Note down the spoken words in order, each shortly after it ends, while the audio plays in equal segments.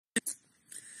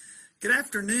Good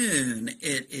afternoon.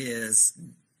 It is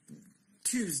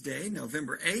Tuesday,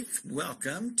 November 8th.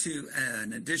 Welcome to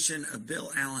an edition of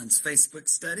Bill Allen's Facebook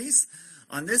Studies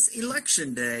on this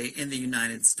election day in the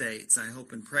United States. I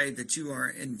hope and pray that you are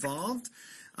involved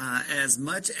as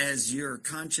much as your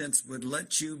conscience would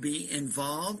let you be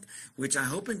involved, which I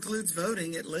hope includes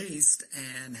voting at least,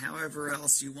 and however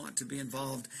else you want to be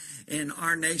involved in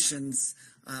our nation's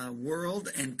world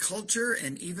and culture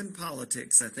and even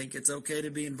politics. I think it's okay to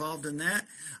be involved in that.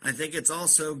 I think it's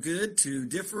also good to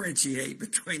differentiate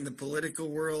between the political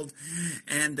world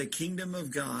and the kingdom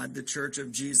of God, the Church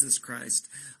of Jesus Christ.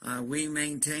 We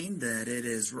maintain that it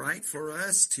is right for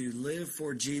us to live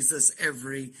for Jesus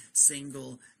every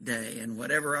single day, and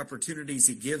whatever opportunities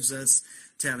he gives us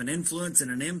to have an influence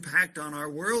and an impact on our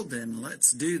world, then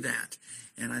let's do that.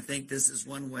 And I think this is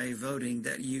one way, voting,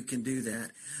 that you can do that.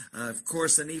 Of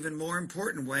course, an even more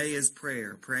important way is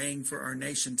prayer. Praying for our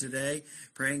nation today,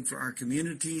 praying for our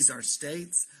communities, our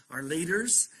states, our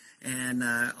leaders, and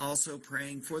also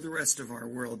praying for the rest of our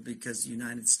world, because the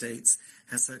United States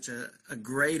has such a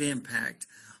great impact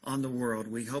on the world.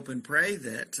 We hope and pray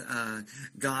that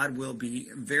God will be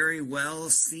very well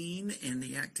seen in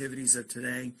the activities of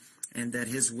today, and that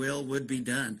his will would be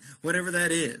done, whatever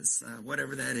that is,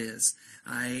 whatever that is.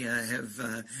 I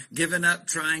have given up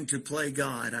trying to play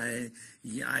God.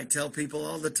 I tell people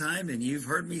all the time, and you've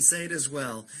heard me say it as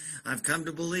well, I've come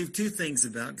to believe two things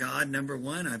about God. Number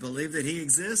one, I believe that he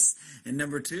exists, and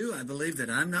number two, I believe that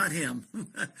I'm not him.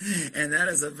 And that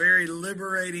is a very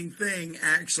liberating thing,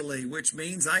 actually, which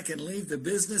means I can leave the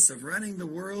business of running the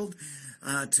world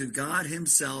to God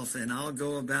himself, and I'll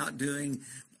go about doing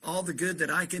all the good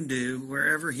that I can do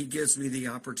wherever he gives me the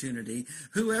opportunity,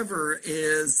 whoever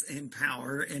is in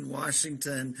power in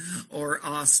Washington or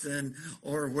Austin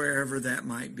or wherever that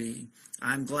might be.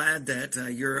 I'm glad that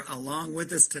you're along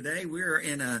with us today. We're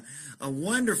in a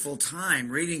wonderful time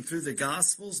reading through the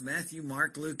Gospels, Matthew,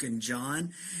 Mark, Luke, and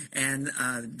John. And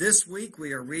this week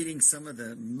we are reading some of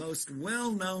the most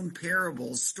well-known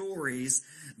parables, stories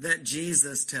that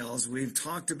Jesus tells. We've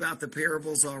talked about the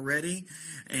parables already,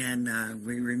 and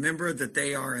we remember that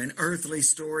they are an earthly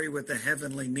story with a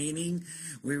heavenly meaning.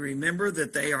 We remember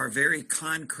that they are very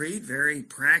concrete, very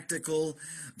practical,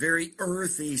 very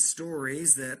earthy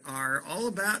stories that are all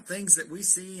about things that we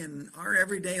see in our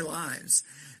everyday lives.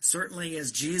 Certainly,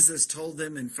 as Jesus told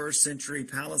them in first century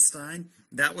Palestine,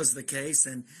 that was the case,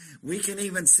 and we can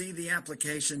even see the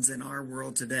applications in our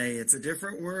world today. It's a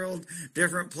different world,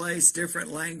 different place,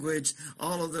 different language.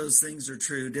 All of those things are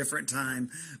true, different time,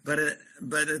 but at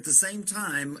the same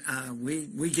time,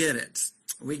 we get it.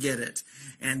 We get it.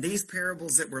 And these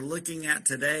parables that we're looking at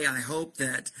today, I hope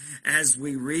that as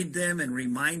we read them and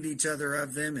remind each other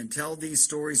of them and tell these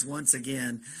stories once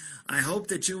again, I hope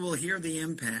that you will hear the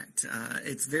impact.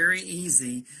 It's very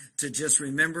easy to just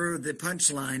remember the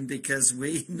punchline because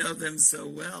we know them so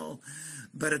well.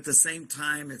 But at the same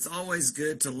time, it's always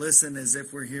good to listen as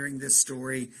if we're hearing this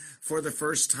story for the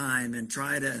first time and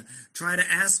try to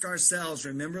ask ourselves,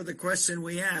 remember the question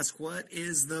we ask, what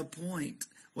is the point?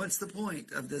 What's the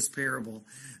point of this parable?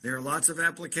 There are lots of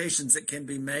applications that can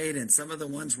be made, and some of the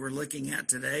ones we're looking at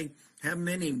today have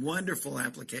many wonderful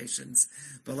applications.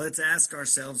 But let's ask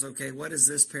ourselves, okay, what is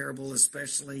this parable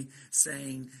especially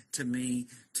saying to me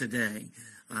today?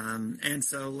 And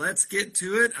so let's get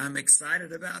to it. I'm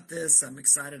excited about this. I'm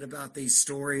excited about these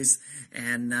stories,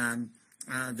 and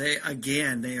they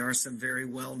are some very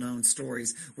well-known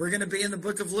stories. We're going to be in the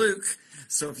book of Luke,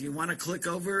 so if you want to click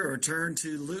over or turn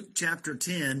to Luke chapter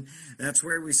 10, that's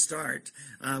where we start.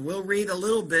 We'll read a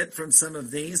little bit from some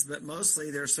of these, but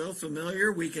mostly they're so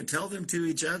familiar we can tell them to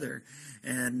each other.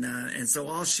 And so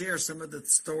I'll share some of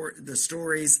the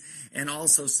stories and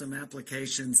also some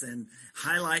applications and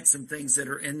highlight some things that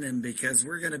are in them, because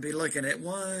we're going to be looking at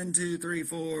 1, 2, 3,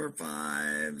 4,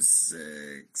 5,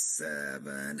 6,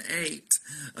 7, 8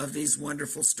 of these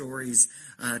wonderful stories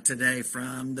today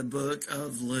from the book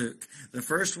of Luke. The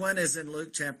first one is in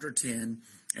Luke chapter 10,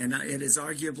 and it is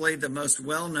arguably the most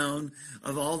well-known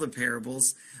of all the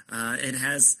parables.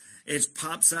 It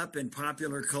pops up in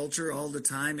popular culture all the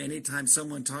time. Anytime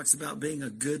someone talks about being a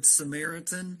good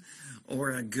Samaritan or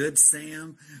a good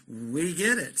Sam, we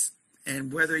get it.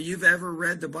 And whether you've ever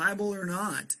read the Bible or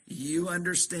not, you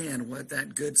understand what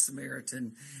that good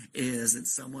Samaritan is.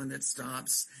 It's someone that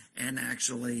stops and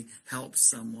actually helps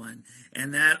someone.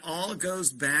 And that all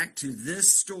goes back to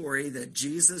this story that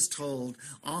Jesus told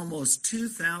almost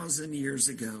 2,000 years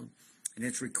ago. And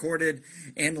it's recorded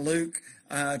in Luke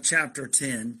chapter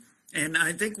 10. And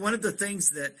I think one of the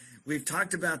things that we've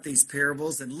talked about these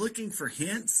parables and looking for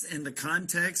hints in the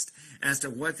context as to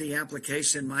what the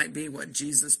application might be, what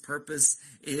Jesus' purpose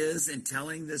is in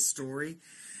telling this story.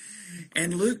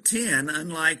 And Luke 10,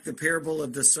 unlike the parable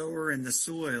of the sower and the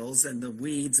soils and the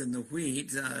weeds and the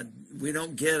wheat, we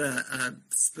don't get a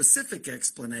specific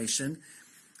explanation.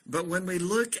 But when we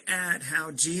look at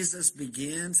how Jesus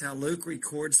begins, how Luke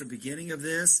records the beginning of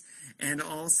this, and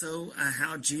also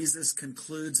how Jesus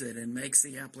concludes it and makes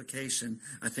the application,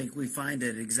 I think we find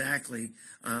it exactly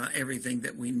everything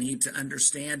that we need to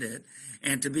understand it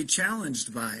and to be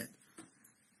challenged by it.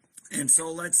 And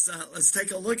so let's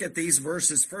take a look at these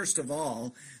verses first of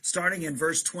all, starting in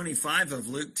verse 25 of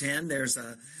Luke 10.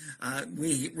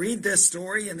 We read this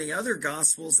story in the other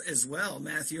Gospels as well,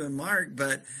 Matthew and Mark,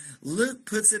 but Luke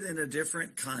puts it in a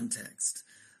different context.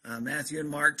 Matthew and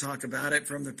Mark talk about it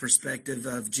from the perspective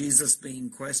of Jesus being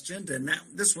questioned, and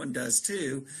this one does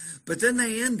too, but then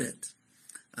they end it.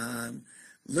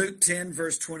 Luke 10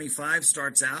 verse 25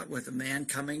 starts out with a man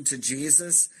coming to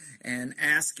Jesus and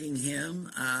asking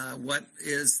him, what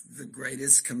is the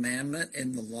greatest commandment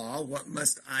in the law? What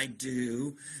must I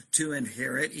do to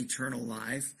inherit eternal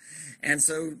life? And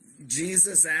so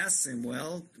Jesus asks him,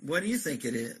 well, what do you think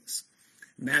it is?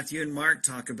 Matthew and Mark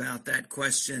talk about that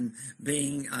question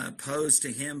being posed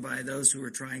to him by those who are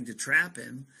trying to trap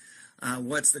him.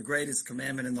 What's the greatest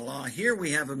commandment in the law? Here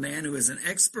we have a man who is an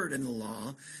expert in the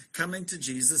law coming to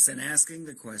Jesus and asking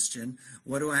the question,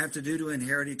 what do I have to do to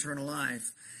inherit eternal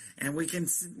life? And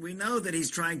we know that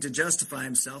he's trying to justify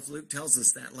himself. Luke tells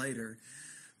us that later.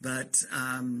 But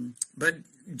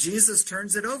Jesus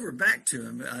turns it over back to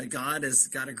him. God has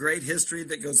got a great history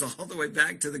that goes all the way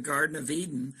back to the Garden of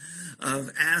Eden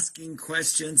of asking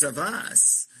questions of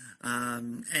us.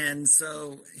 And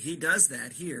so he does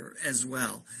that here as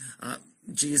well.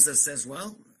 Jesus says,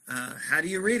 well, how do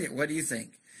you read it? What do you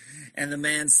think? And the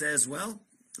man says, well,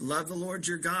 love the Lord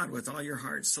your God with all your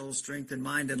heart, soul, strength, and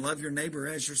mind, and love your neighbor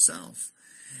as yourself.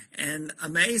 And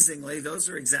amazingly, those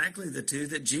are exactly the two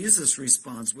that Jesus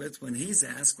responds with when he's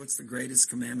asked, what's the greatest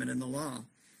commandment in the law?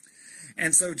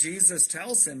 And so Jesus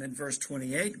tells him in verse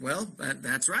 28, well,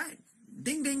 that's right.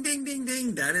 Ding, ding, ding, ding,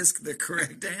 ding. That is the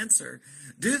correct answer.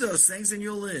 Do those things and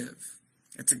you'll live.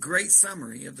 It's a great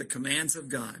summary of the commands of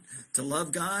God. To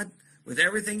love God with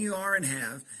everything you are and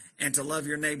have, and to love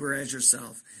your neighbor as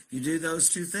yourself. If you do those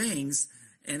two things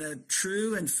in a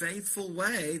true and faithful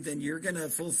way, then you're going to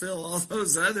fulfill all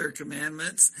those other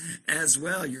commandments as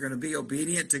well. You're going to be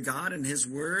obedient to God and his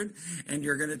word, and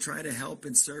you're going to try to help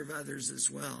and serve others as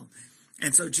well.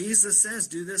 And so Jesus says,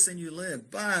 do this and you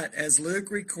live. But as Luke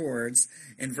records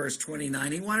in verse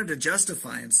 29, he wanted to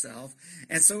justify himself.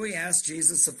 And so he asked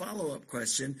Jesus a follow-up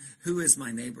question, who is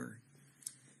my neighbor?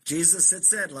 Jesus had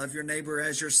said, love your neighbor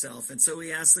as yourself. And so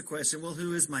he asked the question, well,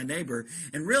 who is my neighbor?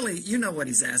 And really, you know what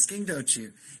he's asking, don't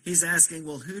you? He's asking,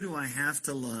 well, who do I have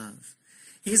to love?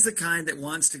 He's the kind that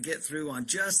wants to get through on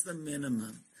just the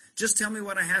minimum. Just tell me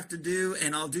what I have to do,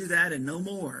 and I'll do that and no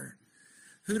more.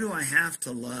 Who do I have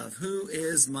to love? Who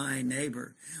is my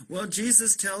neighbor? Well,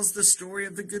 Jesus tells the story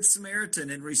of the Good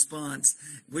Samaritan in response,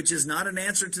 which is not an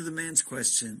answer to the man's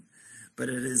question, but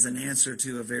it is an answer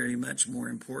to a very much more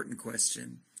important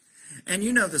question. And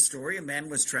you know the story. A man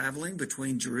was traveling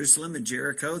between Jerusalem and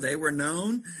Jericho. They were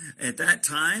known at that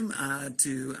time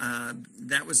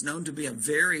that was known to be a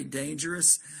very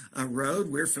dangerous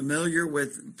road. We're familiar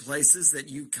with places that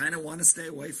you kind of want to stay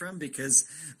away from because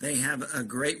they have a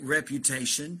great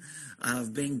reputation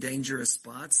of being dangerous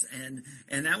spots.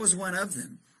 And that was one of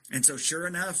them. And so sure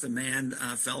enough, the man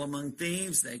fell among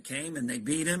thieves. They came and they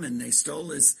beat him and they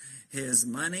stole his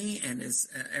money and his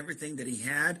everything that he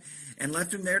had and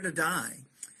left him there to die.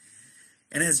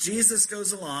 And as Jesus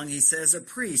goes along, he says a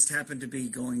priest happened to be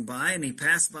going by, and he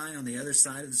passed by on the other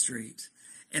side of the street.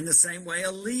 In the same way,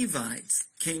 a Levite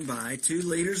came by, two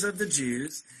leaders of the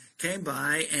Jews came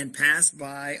by and passed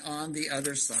by on the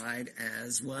other side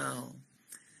as well.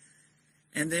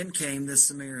 And then came the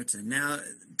Samaritan. Now,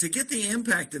 to get the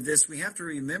impact of this, we have to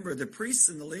remember the priests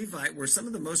and the Levite were some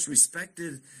of the most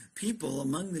respected people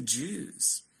among the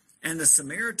Jews. And the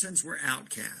Samaritans were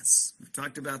outcasts. We've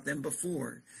talked about them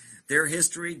before. Their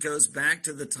history goes back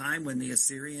to the time when the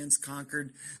Assyrians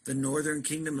conquered the northern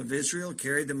kingdom of Israel,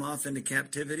 carried them off into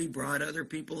captivity, brought other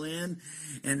people in,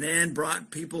 and then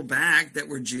brought people back that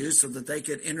were Jews so that they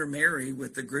could intermarry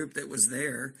with the group that was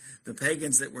there, the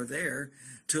pagans that were there,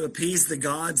 to appease the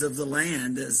gods of the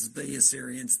land, as the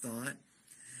Assyrians thought.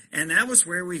 And that was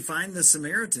where we find the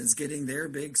Samaritans getting their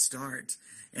big start.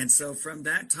 And so from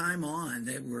that time on,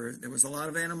 there was a lot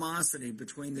of animosity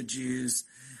between the Jews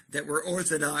that were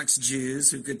Orthodox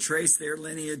Jews who could trace their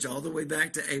lineage all the way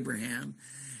back to Abraham.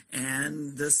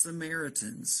 and the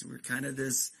Samaritans. We're kind of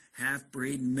this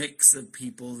half-breed mix of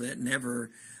people that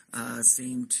never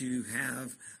seem to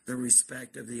have the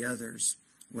respect of the others.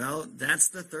 Well, that's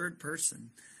the third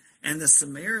person. And the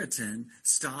Samaritan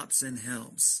stops and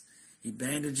helps. He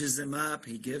bandages him up.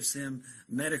 He gives him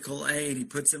medical aid. He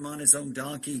puts him on his own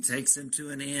donkey, takes him to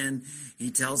an inn.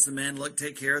 He tells the man, look,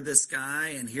 take care of this guy,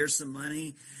 and here's some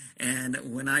money. And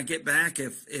when I get back,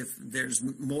 if there's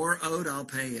more owed, I'll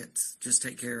pay it. Just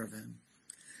take care of him.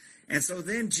 And so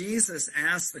then Jesus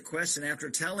asked the question after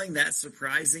telling that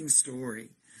surprising story.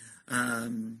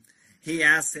 He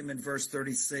asked him in verse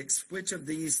 36, which of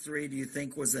these three do you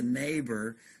think was a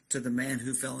neighbor to the man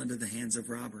who fell into the hands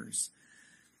of robbers?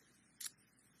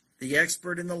 The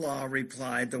expert in the law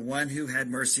replied, the one who had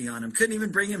mercy on him. Couldn't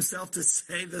even bring himself to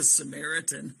say the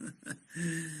Samaritan.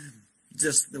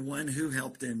 Just the one who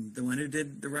helped him, the one who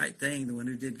did the right thing, the one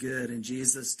who did good. And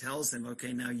Jesus tells him,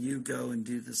 okay, now you go and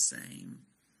do the same.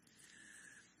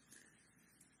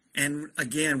 And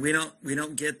again, we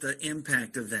don't get the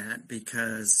impact of that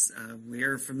because we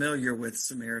are familiar with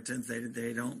Samaritans.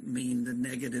 They don't mean the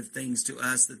negative things to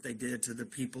us that they did to the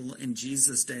people in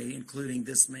Jesus' day, including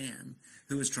this man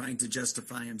who was trying to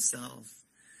justify himself.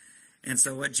 And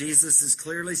so what Jesus is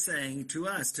clearly saying to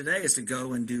us today is to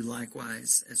go and do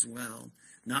likewise as well.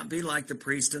 Not be like the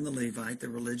priest and the Levite, the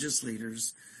religious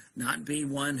leaders. Not be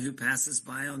one who passes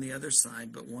by on the other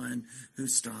side, but one who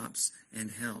stops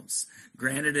and helps.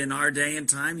 Granted, in our day and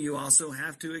time, you also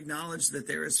have to acknowledge that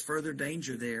there is further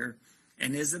danger there.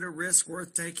 And is it a risk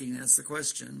worth taking? That's the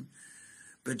question.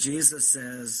 But Jesus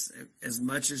says, as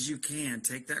much as you can,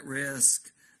 take that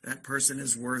risk. That person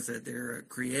is worth it. They're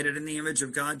created in the image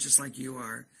of God just like you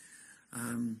are.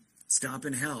 Stop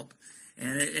and help.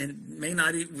 And it may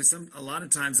not even, a lot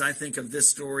of times I think of this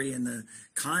story in the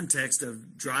context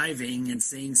of driving and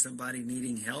seeing somebody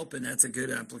needing help, and that's a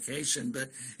good application, but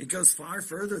it goes far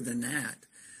further than that.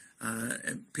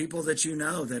 People that you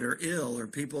know that are ill, or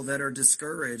people that are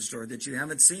discouraged, or that you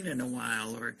haven't seen in a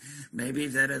while, or maybe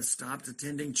that have stopped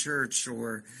attending church,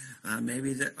 or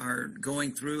maybe that are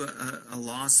going through a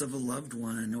loss of a loved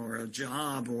one, or a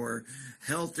job, or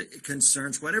health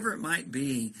concerns, whatever it might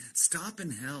be. Stop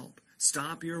and help.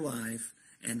 Stop your life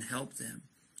and help them.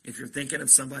 If you're thinking of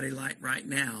somebody like right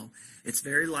now, it's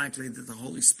very likely that the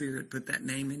Holy Spirit put that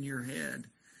name in your head.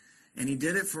 And he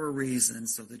did it for a reason,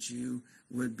 so that you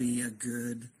would be a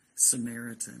good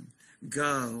Samaritan.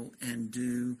 Go and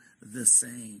do the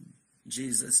same,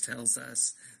 Jesus tells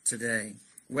us today.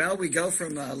 Well, we go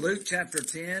from Luke chapter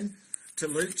 10 to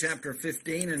Luke chapter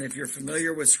 15, and if you're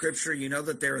familiar with Scripture, you know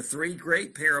that there are three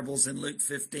great parables in Luke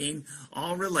 15,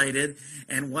 all related,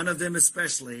 and one of them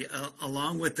especially,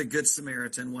 along with the Good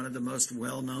Samaritan, one of the most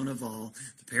well-known of all,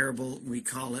 the parable, we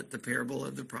call it the parable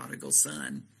of the prodigal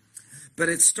son. But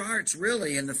it starts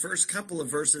really in the first couple of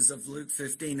verses of Luke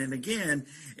 15, and again,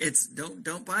 it's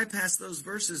don't bypass those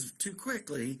verses too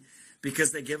quickly,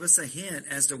 because they give us a hint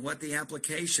as to what the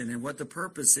application and what the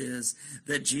purpose is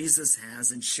that Jesus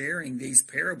has in sharing these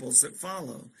parables that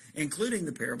follow, including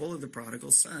the parable of the prodigal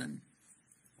son.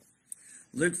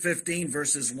 Luke 15,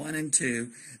 verses 1 and 2.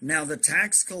 Now the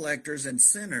tax collectors and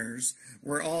sinners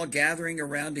were all gathering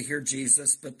around to hear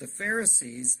Jesus, but the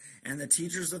Pharisees and the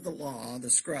teachers of the law, the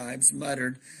scribes,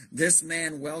 muttered, "This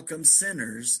man welcomes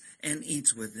sinners and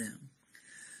eats with them."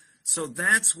 So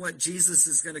that's what Jesus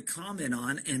is going to comment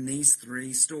on in these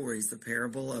three stories, the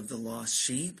parable of the lost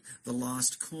sheep, the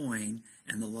lost coin,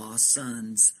 and the lost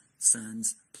sons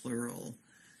plural.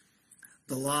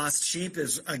 The lost sheep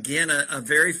is, again, a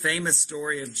very famous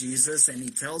story of Jesus, and he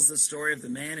tells the story of the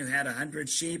man who had 100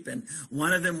 sheep, and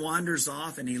one of them wanders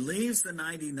off, and he leaves the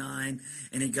 99,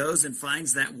 and he goes and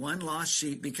finds that one lost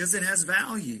sheep because it has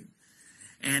value.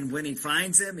 And when he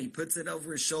finds him, he puts it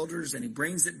over his shoulders and he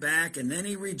brings it back, and then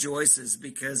he rejoices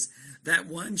because that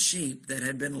one sheep that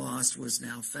had been lost was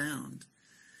now found.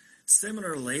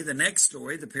 Similarly, the next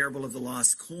story, the parable of the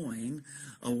lost coin,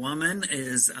 a woman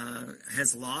has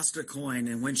lost a coin,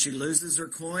 and when she loses her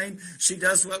coin, she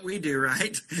does what we do,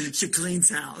 right? She cleans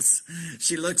house.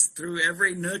 She looks through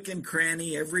every nook and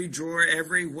cranny, every drawer,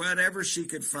 every whatever she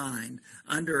could find,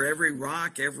 under every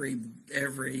rock,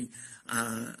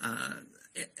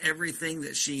 everything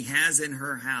that she has in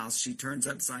her house, she turns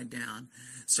upside down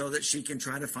so that she can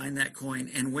try to find that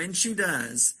coin. And when she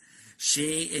does,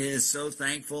 she is so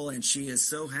thankful and she is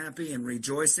so happy and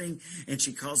rejoicing. And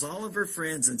she calls all of her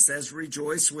friends and says,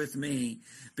 "Rejoice with me,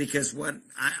 because what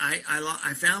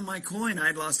I found my coin.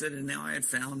 I'd lost it, and now I had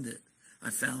found it.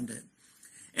 I found it."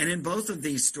 And in both of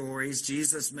these stories,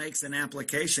 Jesus makes an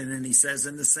application, and he says,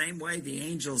 in the same way, the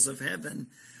angels of heaven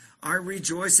are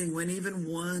rejoicing when even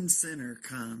one sinner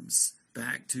comes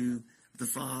back to the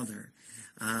Father.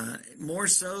 More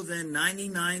so than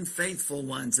 99 faithful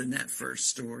ones in that first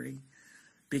story,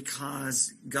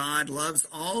 because God loves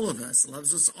all of us,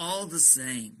 loves us all the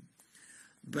same.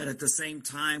 But at the same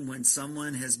time, when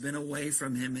someone has been away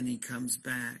from him and he comes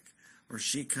back, or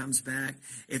she comes back,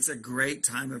 it's a great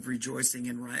time of rejoicing,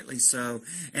 and rightly so.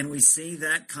 And we see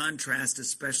that contrast,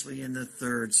 especially in the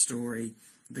third story,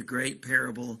 the great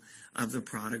parable of the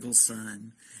prodigal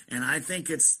son. And I think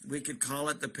we could call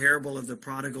it the parable of the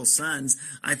prodigal sons.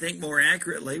 I think more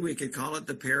accurately, we could call it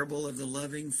the parable of the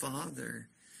loving father,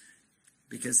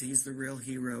 because he's the real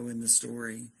hero in the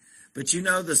story. But you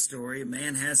know the story. A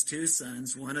man has two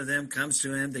sons. One of them comes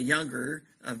to him, the younger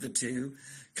of the two,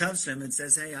 comes to him and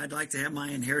says, "Hey, I'd like to have my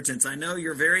inheritance. I know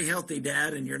you're very healthy,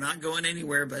 Dad, and you're not going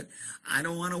anywhere, but I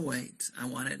don't want to wait. I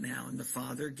want it now." And the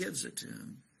father gives it to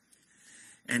him.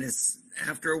 And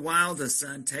after a while, the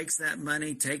son takes that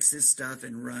money, takes his stuff,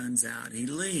 and runs out. He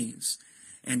leaves.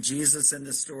 And Jesus in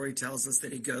the story tells us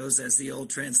that he goes, as the old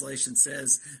translation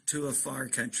says, to a far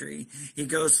country. He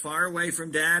goes far away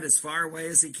from Dad, as far away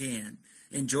as he can,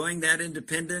 enjoying that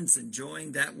independence,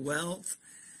 enjoying that wealth,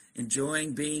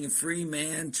 enjoying being a free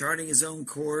man, charting his own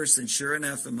course, and sure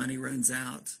enough, the money runs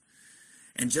out.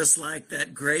 And just like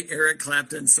that great Eric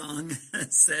Clapton song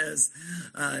says,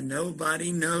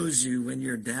 nobody knows you when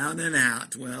you're down and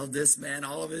out. Well, this man,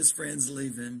 all of his friends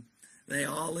leave him. They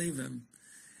all leave him.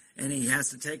 And he has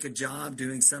to take a job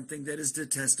doing something that is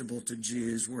detestable to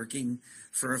Jews, working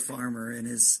for a farmer in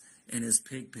his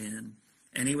pig pen.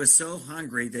 And he was so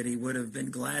hungry that he would have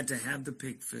been glad to have the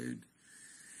pig food.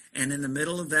 And in the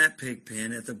middle of that pig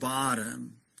pen, at the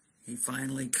bottom, he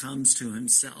finally comes to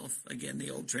himself. Again,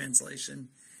 the old translation.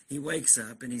 He wakes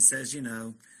up and he says,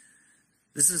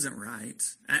 this isn't right.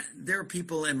 There are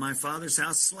people in my father's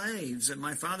house, slaves at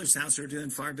my father's house, who are doing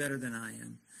far better than I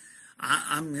am.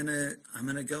 I'm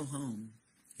gonna go home.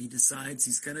 He decides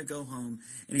he's gonna go home,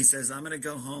 and he says, "I'm gonna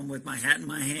go home with my hat in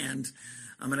my hand.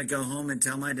 I'm gonna go home and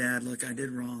tell my dad, look, I did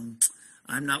wrong.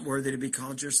 I'm not worthy to be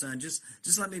called your son. Just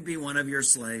let me be one of your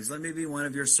slaves. Let me be one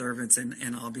of your servants,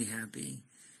 and I'll be happy."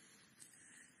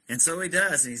 And so he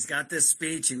does. And he's got this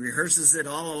speech. He rehearses it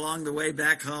all along the way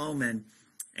back home,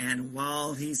 and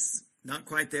while he's not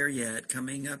quite there yet,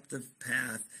 coming up the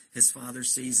path, his father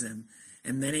sees him.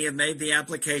 And many have made the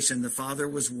application. The father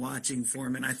was watching for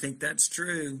him, and I think that's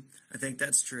true.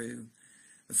 The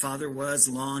father was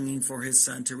longing for his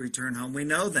son to return home. We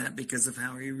know that because of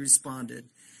how he responded.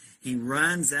 He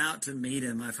runs out to meet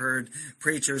him. I've heard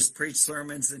preachers preach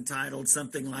sermons entitled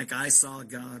something like, "I Saw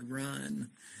God Run."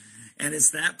 And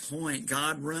it's that point,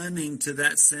 God running to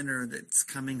that sinner that's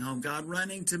coming home, God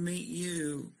running to meet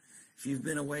you. If you've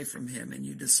been away from him and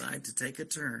you decide to take a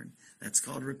turn, that's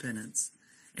called repentance,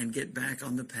 and get back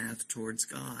on the path towards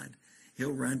God.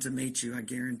 He'll run to meet you, I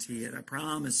guarantee it. I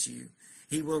promise you,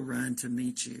 he will run to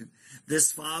meet you.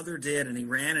 This father did, and he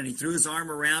ran and he threw his arm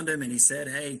around him and he said,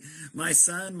 "Hey, my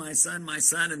son, my son, my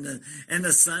son." And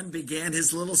the son began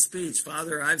his little speech.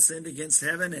 "Father, I've sinned against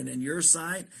heaven and in your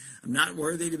sight. I'm not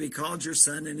worthy to be called your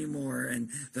son anymore." And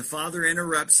the father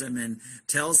interrupts him and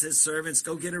tells his servants,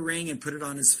 "Go get a ring and put it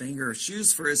on his finger,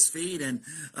 shoes for his feet, and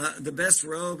the best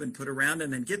robe and put around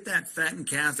him, and get that fattened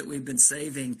calf that we've been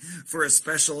saving for a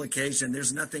special occasion.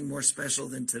 There's nothing more special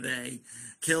than today.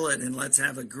 Kill it and let's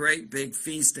have a great big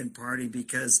feast and party,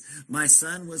 because my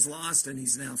son was lost and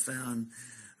he's now found.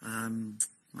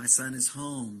 My son is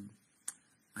home.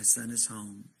 My son is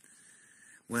home."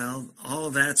 Well, all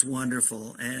of that's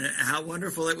wonderful. And how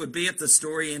wonderful it would be if the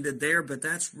story ended there, but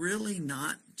that's really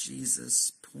not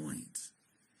Jesus' point.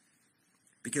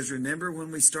 Because remember when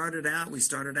we started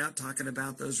out talking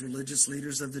about those religious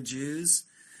leaders of the Jews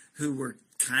who were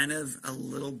kind of a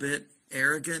little bit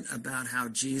arrogant about how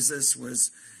Jesus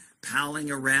was palling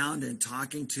around and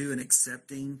talking to and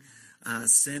accepting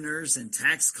sinners and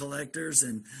tax collectors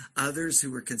and others who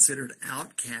were considered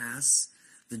outcasts.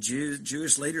 The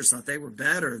Jewish leaders thought they were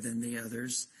better than the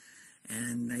others,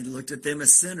 and they looked at them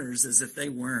as sinners as if they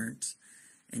weren't.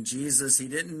 And Jesus, he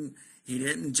didn't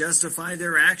justify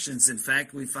their actions. In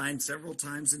fact, we find several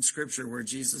times in Scripture where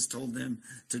Jesus told them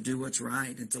to do what's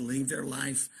right and to leave their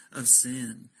life of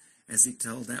sin, as he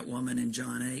told that woman in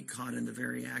John 8 caught in the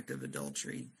very act of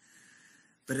adultery.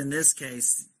 But in this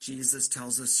case, Jesus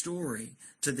tells a story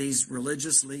to these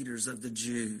religious leaders of the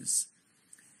Jews.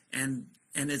 And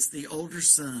it's the older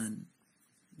son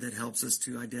that helps us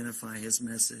to identify his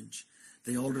message.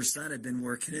 The older son had been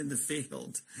working in the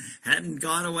field, hadn't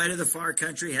gone away to the far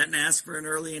country, hadn't asked for an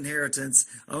early inheritance.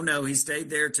 Oh no, he stayed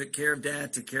there, took care of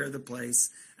Dad, took care of the place,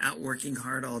 out working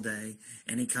hard all day,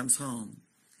 and he comes home.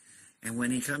 And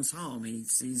when he comes home, he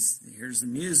hears the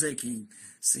music, he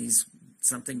sees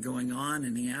something going on,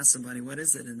 and he asks somebody, what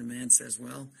is it? And the man says,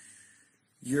 well,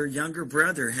 your younger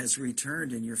brother has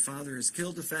returned, and your father has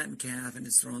killed a fattened calf and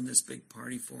has thrown this big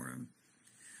party for him.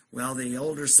 Well, the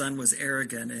older son was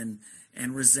arrogant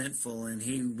and resentful, and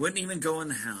he wouldn't even go in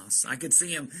the house. I could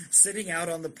see him sitting out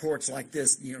on the porch like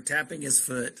this, tapping his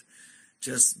foot,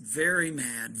 just very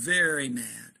mad, very mad.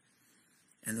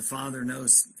 And the father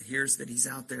hears that he's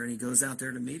out there, and he goes out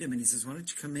there to meet him, and he says, why don't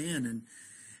you come in?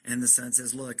 And the son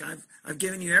says, look, I've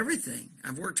given you everything.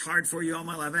 I've worked hard for you all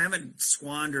my life. I haven't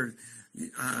squandered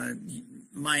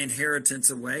my inheritance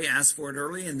away, asked for it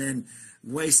early, and then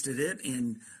wasted it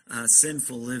in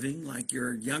sinful living like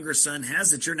your younger son has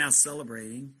that you're now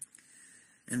celebrating.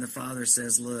 And the father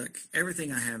says, look,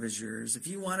 everything I have is yours. If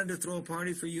you wanted to throw a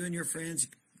party for you and your friends,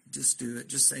 just do it.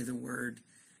 Just say the word.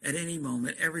 At any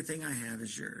moment, everything I have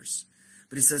is yours.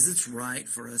 But he says it's right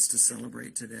for us to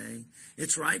celebrate today.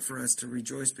 It's right for us to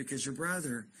rejoice because your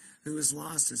brother who is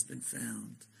lost has been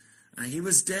found. He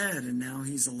was dead and now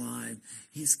he's alive.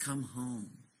 He's come home.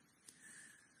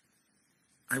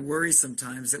 I worry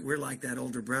sometimes that we're like that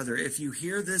older brother. If you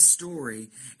hear this story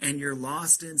and you're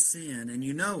lost in sin and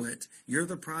you know it, you're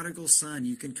the prodigal son,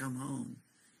 you can come home.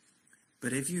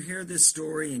 But if you hear this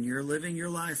story and you're living your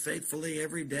life faithfully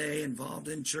every day, involved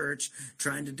in church,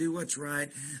 trying to do what's right,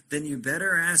 then you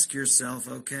better ask yourself,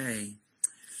 okay,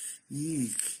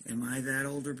 eek, am I that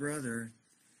older brother?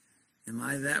 Am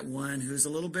I that one who's a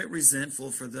little bit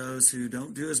resentful for those who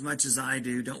don't do as much as I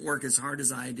do, don't work as hard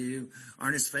as I do,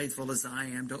 aren't as faithful as I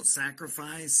am, don't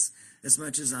sacrifice as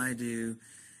much as I do,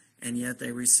 and yet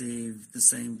they receive the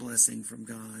same blessing from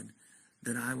God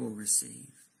that I will receive?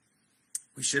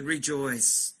 We should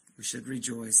rejoice. We should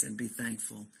rejoice and be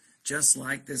thankful, just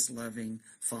like this loving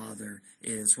Father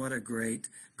is. What a great,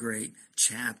 great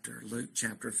chapter, Luke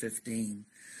chapter 15.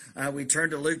 We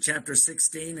turn to Luke chapter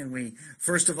 16, and we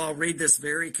first of all read this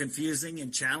very confusing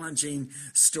and challenging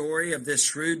story of this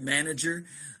shrewd manager.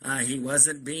 He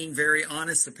wasn't being very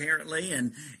honest, apparently,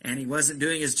 and he wasn't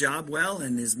doing his job well,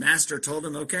 and his master told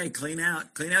him, okay, clean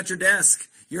out your desk.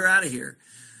 You're out of here.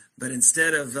 But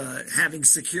instead of having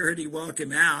security walk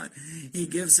him out, he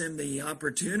gives him the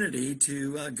opportunity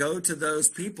to go to those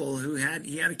people who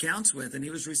he had accounts with and he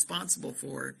was responsible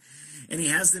for. And he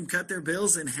has them cut their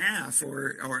bills in half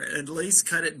or at least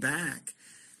cut it back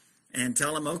and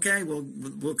tell them, okay,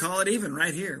 we'll call it even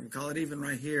right here. We'll call it even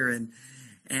right here.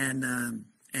 And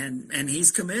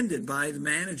he's commended by the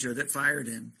manager that fired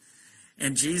him.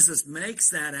 And Jesus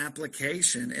makes that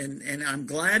application, and I'm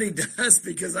glad he does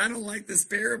because I don't like this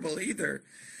parable either.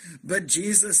 But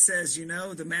Jesus says,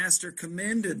 the master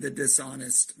commended the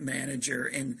dishonest manager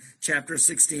in chapter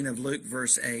 16 of Luke,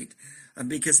 verse 8,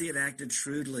 because he had acted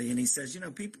shrewdly. And he says,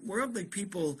 worldly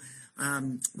people,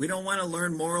 we don't want to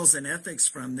learn morals and ethics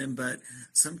from them, but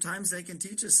sometimes they can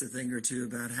teach us a thing or two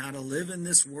about how to live in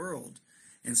this world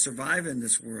and survive in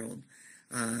this world.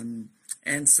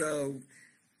 And so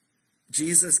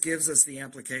Jesus gives us the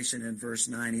application in verse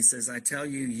 9. He says, I tell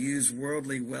you, use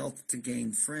worldly wealth to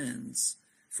gain friends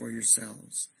for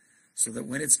yourselves, so that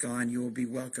when it's gone, you will be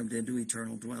welcomed into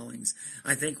eternal dwellings.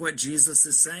 I think what Jesus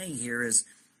is saying here is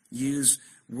use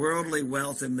worldly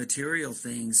wealth and material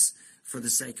things for the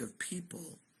sake of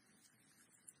people,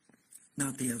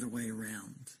 not the other way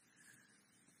around.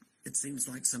 It seems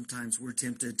like sometimes we're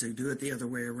tempted to do it the other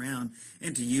way around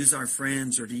and to use our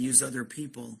friends or to use other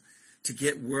people to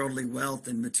get worldly wealth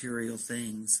and material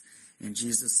things. And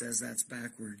Jesus says that's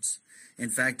backwards. In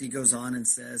fact, he goes on and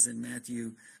says in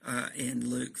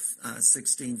Luke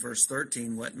 16, verse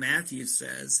 13, what Matthew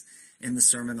says in the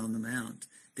Sermon on the Mount,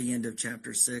 the end of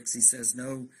chapter 6. He says,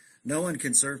 no one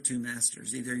can serve two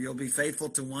masters. Either you'll be faithful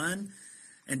to one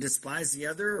and despise the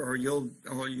other, or you'll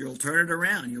turn it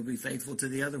around. You'll be faithful to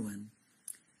the other one.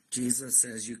 Jesus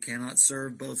says you cannot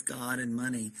serve both God and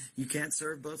money. You can't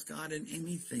serve both God and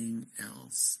anything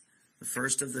else. The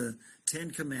first of the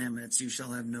 10 commandments, you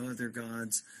shall have no other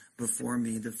gods before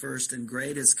me. The first and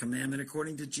greatest commandment,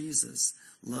 according to Jesus,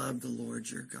 love the Lord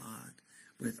your God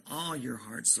with all your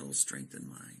heart, soul, strength, and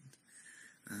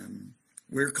mind.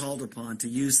 We're called upon to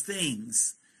use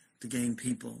things to gain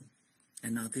people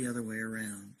and not the other way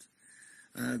around.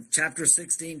 Chapter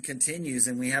 16 continues,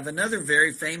 and we have another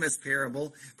very famous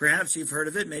parable. Perhaps you've heard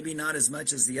of it, maybe not as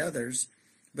much as the others.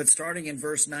 But starting in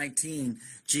verse 19,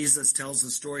 Jesus tells the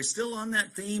story, still on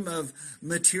that theme of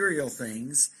material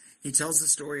things. He tells the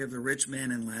story of the rich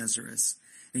man and Lazarus.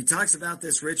 And he talks about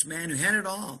this rich man who had it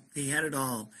all. He had it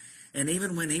all. And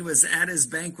even when he was at his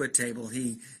banquet table,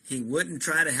 he wouldn't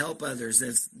try to help others.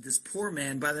 This poor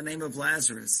man by the name of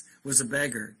Lazarus was a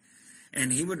beggar.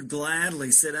 And he would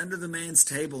gladly sit under the man's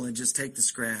table and just take the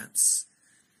scraps.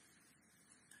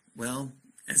 Well,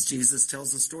 as Jesus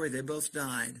tells the story, they both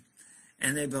died.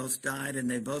 And they both died, and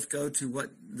they both go to what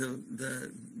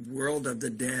the world of the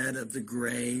dead, of the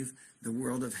grave, the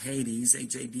world of Hades,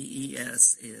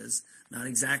 Hades is. Not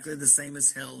exactly the same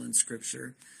as hell in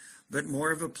Scripture, but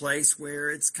more of a place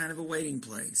where it's kind of a waiting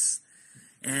place.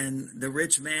 And the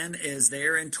rich man is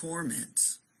there in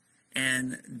torment.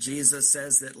 And Jesus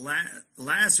says that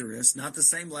Lazarus, not the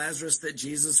same Lazarus that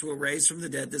Jesus will raise from the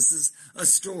dead. This is a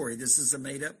story. This is a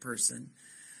made-up person.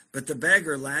 But the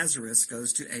beggar Lazarus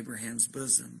goes to Abraham's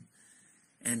bosom.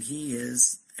 And he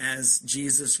is, as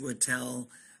Jesus would tell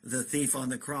the thief on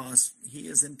the cross, he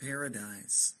is in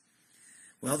paradise.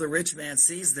 Well, the rich man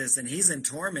sees this, and he's in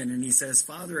torment, and he says,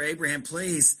 Father Abraham,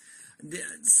 please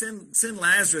send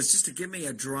Lazarus just to give me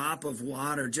a drop of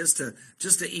water, just to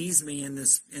ease me in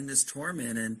this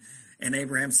torment. And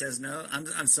Abraham says, no,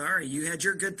 I'm sorry. You had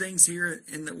your good things here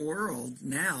in the world.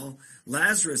 Now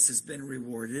Lazarus has been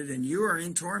rewarded, and you are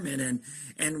in torment,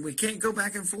 and we can't go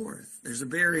back and forth. There's a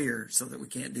barrier so that we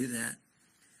can't do that.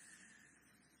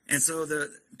 And so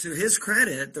to his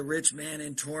credit, the rich man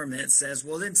in torment says,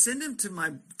 well, then send him to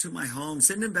my home.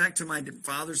 Send him back to my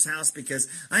father's house, because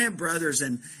I have brothers,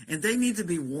 and they need to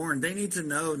be warned. They need to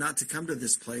know not to come to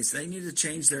this place. They need to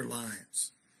change their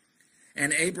lives.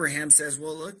 And Abraham says,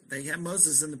 well, look, they have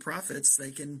Moses and the prophets.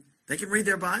 They can read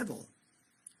their Bible.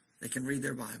 They can read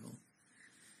their Bible.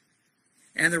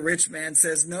 And the rich man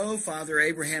says, no, Father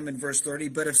Abraham, in verse 30,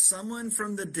 but if someone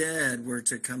from the dead were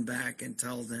to come back and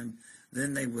tell them,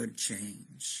 then they would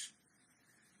change.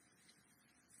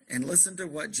 And listen to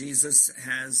what Jesus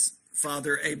has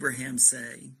Father Abraham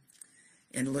say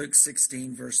in Luke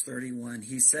 16, verse 31.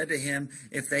 He said to him,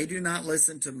 if they do not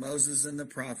listen to Moses and the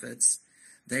prophets,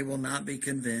 they will not be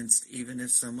convinced, even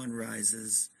if someone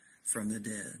rises from the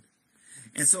dead.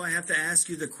 And so I have to ask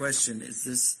you the question, is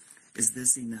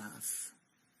this enough?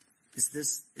 Is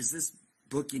this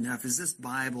book enough? Is this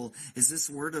Bible, is this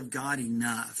Word of God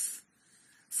enough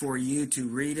for you to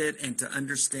read it and to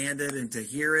understand it and to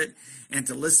hear it and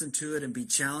to listen to it and be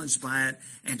challenged by it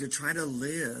and to try to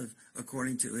live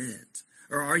according to it?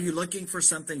 Or are you looking for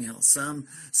something else,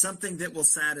 something that will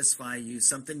satisfy you,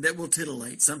 something that will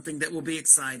titillate, something that will be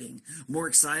exciting, more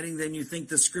exciting than you think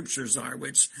the Scriptures are,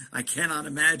 which I cannot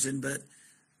imagine, but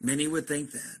many would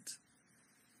think that.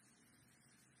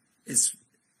 Is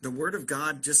the Word of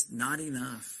God just not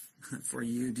enough for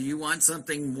you? Do you want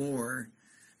something more?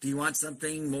 Do you want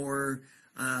something more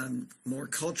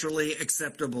culturally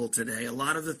acceptable today? A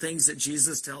lot of the things that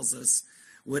Jesus tells us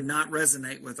would not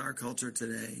resonate with our culture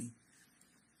today.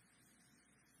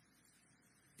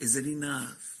 Is it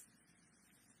enough?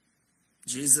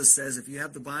 Jesus says if you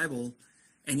have the Bible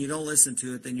and you don't listen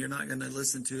to it, then you're not going to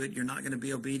listen to it. You're not going to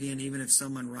be obedient even if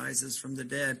someone rises from the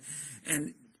dead.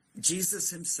 And Jesus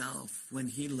himself, when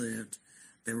he lived,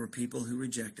 there were people who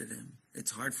rejected him. It's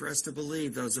hard for us to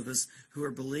believe, those of us who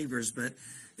are believers, but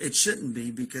it shouldn't be,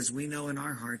 because we know in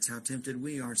our hearts how tempted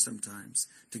we are sometimes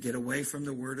to get away from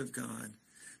the Word of God,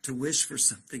 to wish for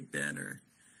something better,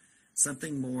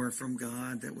 something more from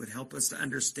God that would help us to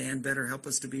understand better, help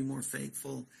us to be more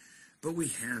faithful. But we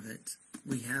have it.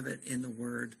 We have it in the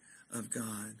Word of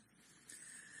God.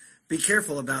 Be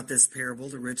careful about this parable,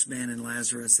 the rich man and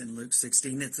Lazarus in Luke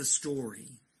 16. It's a story.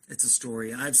 It's a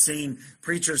story. I've seen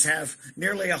preachers have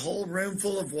nearly a whole room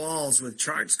full of walls with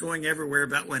charts going everywhere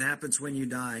about what happens when you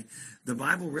die. The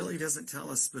Bible really doesn't tell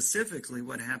us specifically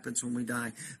what happens when we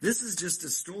die. This is just a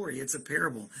story. It's a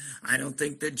parable. I don't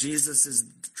think that Jesus is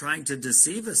trying to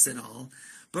deceive us at all.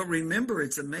 But remember,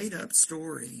 it's a made-up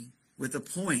story with a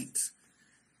point.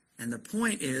 And the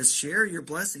point is, share your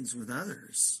blessings with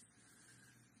others.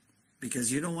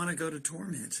 Because you don't want to go to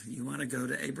torment. You want to go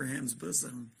to Abraham's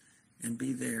bosom and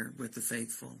be there with the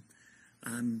faithful.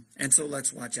 And so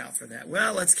let's watch out for that.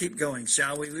 Well, let's keep going,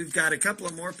 shall we? We've got a couple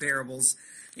of more parables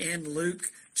in Luke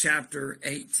chapter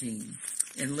 18.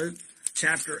 In Luke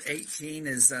chapter 18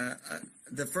 is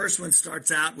the first one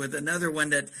starts out with another one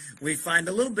that we find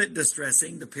a little bit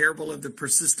distressing, the parable of the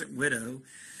persistent widow.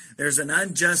 There's an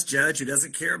unjust judge who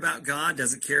doesn't care about God,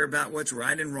 doesn't care about what's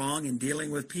right and wrong in dealing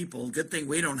with people. Good thing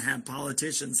we don't have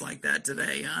politicians like that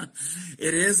today, huh?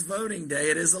 It is voting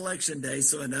day. It is election day.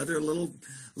 So another little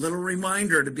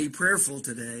reminder to be prayerful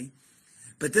today.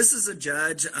 But this is a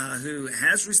judge who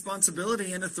has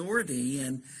responsibility and authority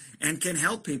and can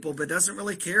help people, but doesn't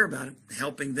really care about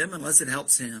helping them unless it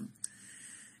helps him.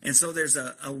 And so there's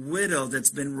a widow that's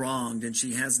been wronged, and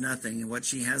she has nothing, and what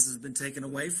she has been taken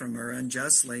away from her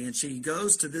unjustly. And she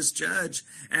goes to this judge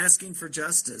asking for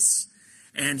justice.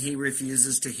 and he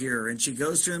refuses to hear her. And she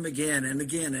goes to him again and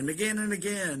again and again and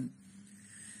again.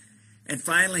 And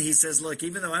finally he says, look,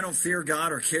 even though I don't fear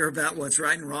God or care about what's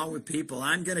right and wrong with people,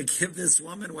 I'm going to give this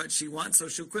woman what she wants so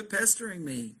she'll quit pestering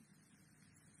me.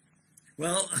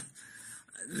 Well,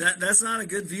 that's not a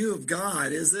good view of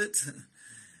God, is it?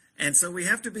 And so we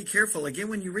have to be careful. Again,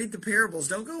 when you read the parables,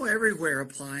 don't go everywhere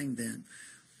applying them.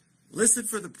 Listen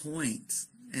for the point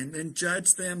and then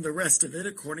judge them, the rest of it,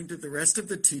 according to the rest of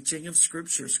the teaching of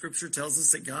Scripture. Scripture tells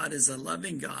us that God is a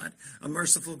loving God, a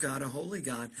merciful God, a holy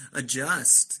God, a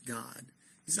just God.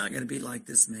 He's not going to be like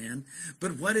this man.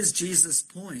 But what is Jesus'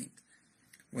 point?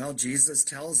 Well, Jesus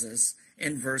tells us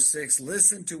in verse 6,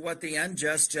 listen to what the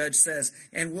unjust judge says.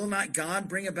 And will not God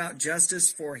bring about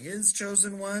justice for his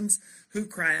chosen ones who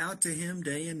cry out to him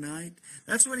day and night?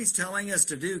 That's what he's telling us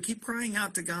to do. Keep crying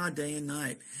out to God day and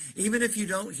night. Even if you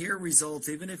don't hear results,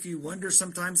 even if you wonder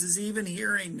sometimes, is he even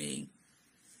hearing me?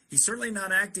 He's certainly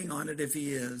not acting on it if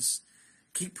he is.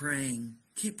 Keep praying.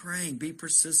 Keep praying. Be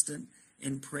persistent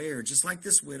in prayer, just like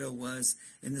this widow was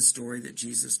in the story that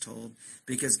Jesus told.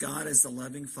 Because God is the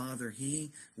loving Father.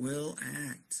 He will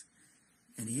act,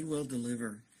 and he will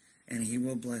deliver, and he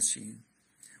will bless you.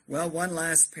 Well, one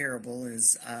last parable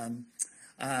is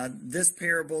this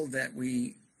parable that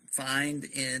we find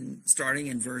starting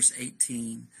in verse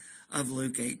 18 of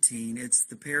Luke 18. It's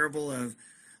the parable of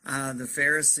the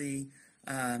Pharisee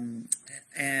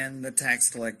and the tax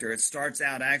collector. It starts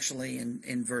out actually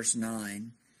in verse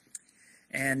 9.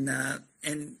 And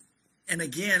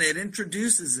again, it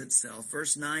introduces itself.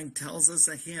 Verse 9 tells us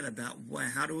a hint about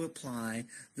how to apply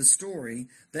the story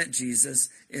that Jesus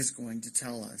is going to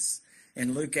tell us.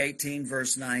 In Luke 18,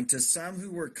 verse 9, to some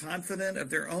who were confident of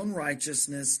their own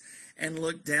righteousness and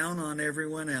looked down on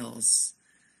everyone else,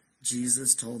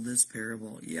 Jesus told this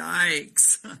parable.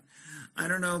 Yikes! I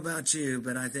don't know about you,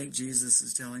 but I think Jesus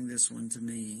is telling this one to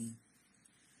me.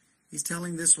 He's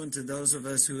telling this one to those of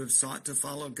us who have sought to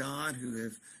follow God, who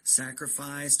have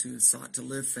sacrificed, who have sought to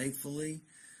live faithfully,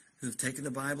 who have taken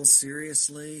the Bible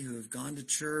seriously, who have gone to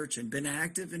church and been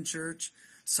active in church,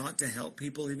 sought to help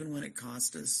people even when it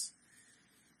cost us.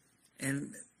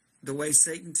 And the way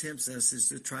Satan tempts us is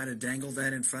to try to dangle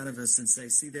that in front of us and say,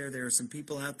 see there are some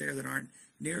people out there that aren't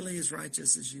nearly as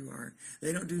righteous as you are.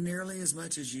 They don't do nearly as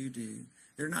much as you do.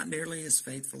 They're not nearly as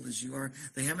faithful as you are.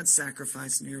 They haven't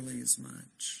sacrificed nearly as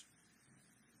much.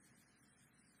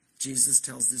 Jesus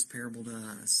tells this parable to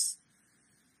us.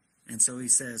 And so he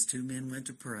says, 2 men went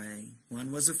to pray.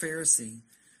 One was a Pharisee,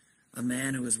 a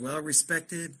man who was well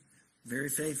respected, very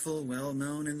faithful, well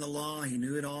known in the law. He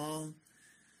knew it all.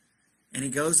 And he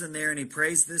goes in there and he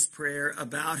prays this prayer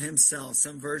about himself.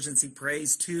 Some versions he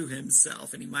prays to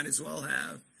himself, and he might as well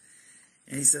have.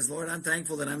 And he says, Lord, I'm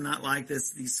thankful that I'm not like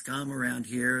these scum around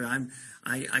here.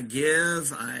 I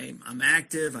give, I'm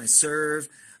active, I serve.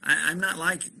 I'm not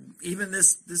like even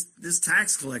this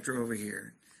tax collector over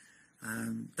here.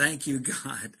 Thank you,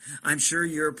 God. I'm sure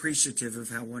you're appreciative of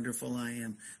how wonderful I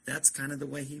am. That's kind of the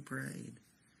way he prayed.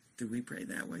 Do we pray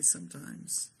that way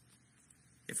sometimes?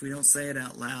 If we don't say it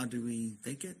out loud, do we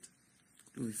think it?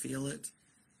 Do we feel it?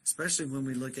 Especially when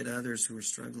we look at others who are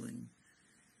struggling.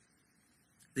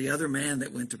 The other man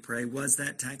that went to pray was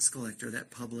that tax collector,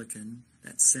 that publican,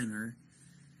 that sinner.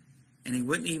 And he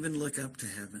wouldn't even look up to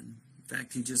heaven. In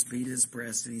fact, he just beat his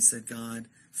breast and he said, God,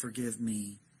 forgive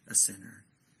me, a sinner.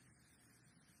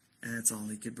 And that's all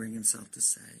he could bring himself to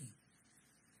say.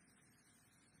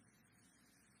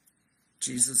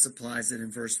 Jesus applies it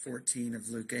in verse 14 of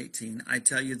Luke 18. I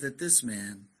tell you that this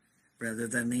man, rather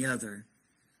than the other,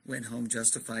 went home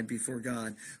justified before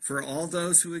God. For all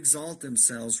those who exalt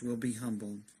themselves will be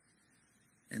humbled,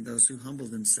 and those who humble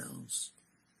themselves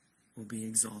will be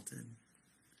exalted.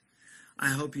 I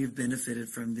hope you've benefited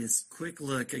from this quick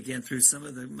look again through some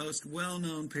of the most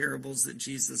well-known parables that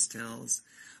Jesus tells.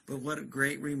 But what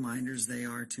great reminders they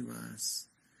are to us.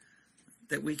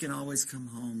 That we can always come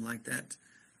home like that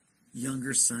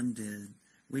younger son did.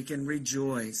 We can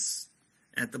rejoice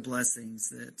at the blessings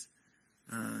that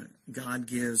God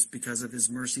gives because of his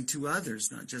mercy to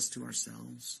others, not just to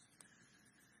ourselves.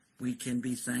 We can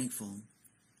be thankful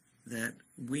that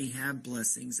we have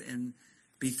blessings and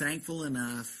be thankful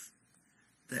enough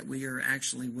that we are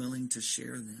actually willing to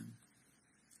share them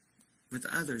with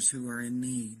others who are in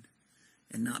need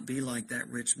and not be like that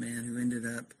rich man who ended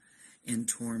up in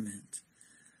torment.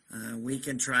 We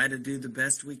can try to do the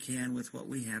best we can with what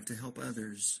we have to help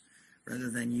others rather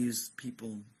than use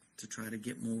people to try to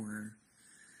get more.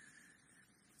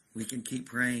 We can keep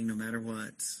praying no matter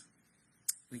what.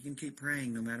 We can keep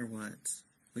praying no matter what.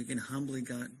 We can humbly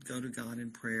go to God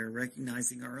in prayer,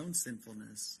 recognizing our own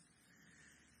sinfulness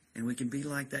And we can be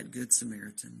like that Good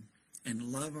Samaritan and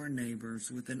love our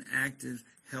neighbors with an active,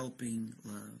 helping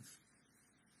love.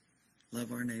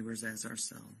 Love our neighbors as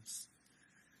ourselves.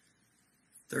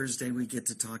 Thursday, we get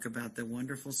to talk about the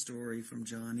wonderful story from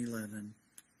John 11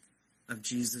 of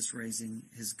Jesus raising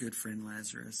his good friend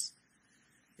Lazarus.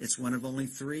 It's one of only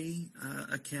 3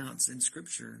 accounts in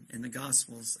Scripture, in the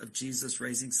Gospels, of Jesus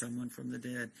raising someone from the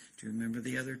dead. Do you remember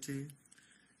the other 2?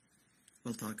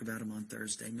 We'll talk about them on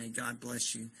Thursday. May God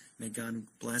bless you. May God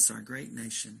bless our great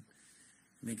nation.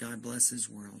 May God bless his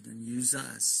world and use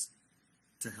us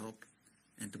to help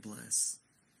and to bless.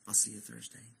 I'll see you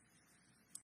Thursday.